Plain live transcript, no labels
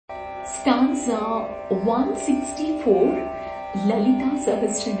Stanza 164, Lalita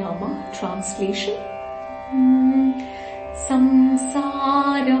Sahasranama, translation.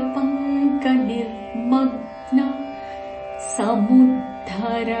 Samsara panka nirmagna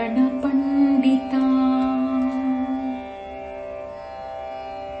samudharana pandita.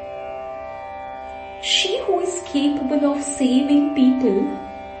 She who is capable of saving people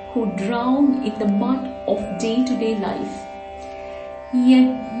who drown in the mud of day-to-day life.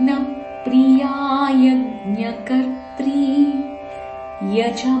 Yajna priya yajna kartri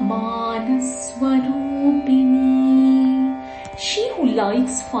yajamana swarupini. She who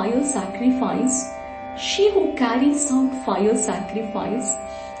lights fire sacrifice, she who carries out fire sacrifice,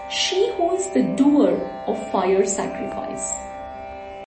 she who is the doer of fire sacrifice.